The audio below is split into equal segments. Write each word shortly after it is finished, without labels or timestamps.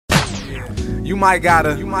You might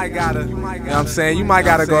gotta, you know what I'm saying? You might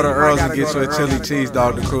gotta go to Earl's and get you a chili cheese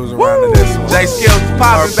dog to cruise around to this one. J Skills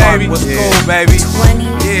poppin', baby. What's cool, baby? 20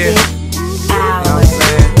 Yeah. hours. You know what I'm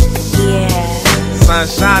saying? Yeah. Sun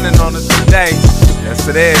shining on us today. Yes,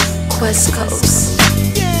 it is. West Coast.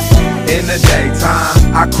 In the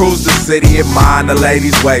daytime, I cruise the city and mind the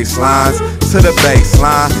ladies' waistlines. To the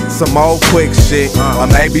baseline, some old quick shit, or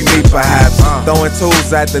maybe me perhaps. Throwing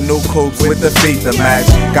tools at the new coupes with the feet to match.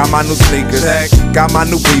 Got my new sneakers, got my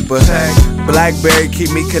new beeper. Blackberry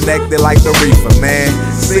keep me connected like the reefer, man.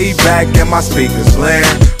 See back and my speakers blare.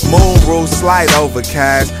 Moon roof slight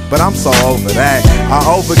overcast, but I'm so over that. I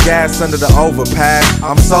overgas under the overpass.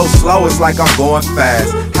 I'm so slow, it's like I'm going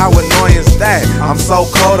fast. How annoying is that? I'm so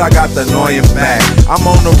cold, I got the annoying back. I'm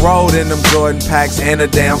on the road in them Jordan packs and a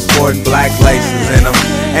damn sporting black laces in them.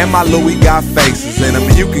 And my Louis got faces in them.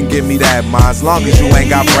 And you can give me that, ma, as long as you ain't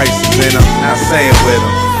got braces in them. Now say it with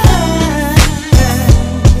them.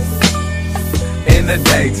 In the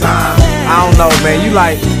daytime, I don't know, man, you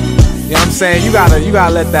like, you know what I'm saying? You gotta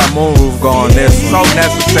let that moon roof go on this. So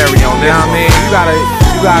necessary on this. You know what I mean?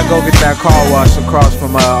 You gotta go get that car wash across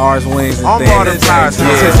from R's Wings and things.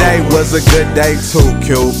 Today was a good day too,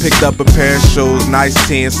 Q. Picked up a pair of shoes, nice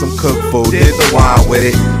tea and some cooked food. Did the wine with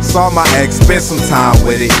it. Saw my ex, spent some time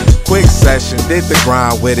with it. Quick session, did the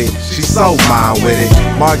grind with it. She so mine with it.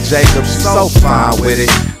 Marc Jacobs, she so fine with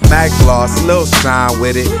it. Mac gloss, lil shine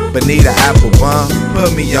with it. Bonita apple bun,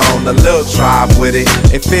 put me on a little tribe with it.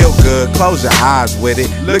 It feel good, close your eyes with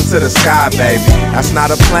it. Look to the sky, baby. That's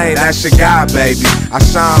not a plane, that's your guy, baby. I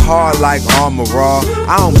shine hard like armor raw.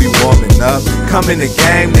 I don't be warming up. Come in the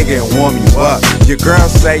game, nigga, and warm you up. Your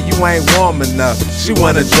girl say you ain't warm enough. She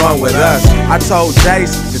wanna join with us. I told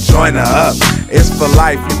Jace to join her up. It's for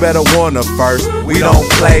life, you better warn her first. We don't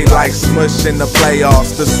play like Smush in the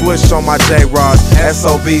playoffs. The switch on my J-Rods,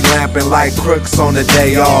 SOB lamping like crooks on the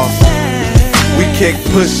day off. We kick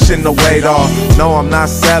pushing the weight off. No, I'm not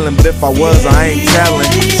selling, but if I was, I ain't telling.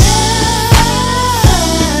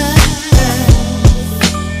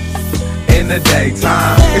 In the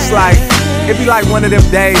daytime, it's like, it be like one of them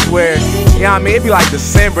days where, you know what I mean, it be like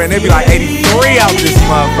December and it be like 83 out this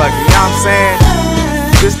motherfucker, you know what I'm saying?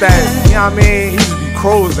 Just that, you know what I mean, you just be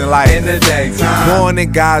cruising like in the daytime. Born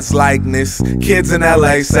in God's likeness, kids in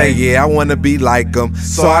LA say, yeah, I wanna be like them.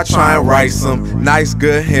 So I try and write some nice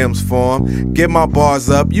good hymns for them. Get my bars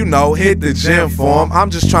up, you know, hit the gym for them.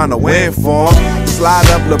 I'm just trying to win for them. Slide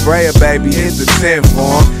up La Brea, baby, hit the 10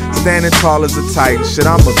 for them. Standing tall as a titan, shit,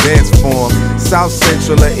 I'm a Vince for him. South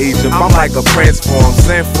Central of Egypt, I'm like a prince for him.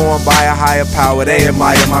 Sent for him by a higher power, they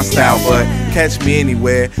admire my style, but catch me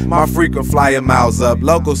anywhere, my frequent flyer miles up.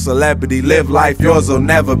 Local celebrity, live life, yours will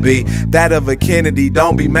never be that of a Kennedy,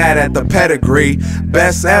 don't be mad at the pedigree.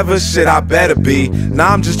 Best ever, shit, I better be. Now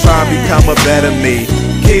I'm just trying to become a better me.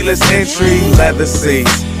 Keyless entry, leather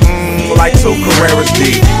seats, like 2 Carreras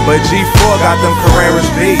deep, but G4 got them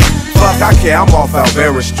Carreras beat. Fuck, I care, I'm off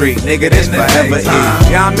Alvera Street, nigga, this forever E.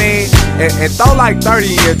 You know what I mean? And throw like 30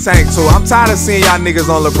 in your tank too. I'm tired of seeing y'all niggas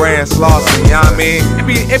on LeBron Slauson, you know what I mean? It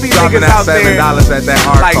be niggas out there $7 at that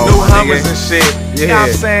hard like new Hummers and shit. Yeah. You know what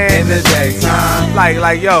I'm saying? In the daytime.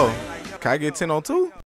 Like, yo, Can I get 10 on 2?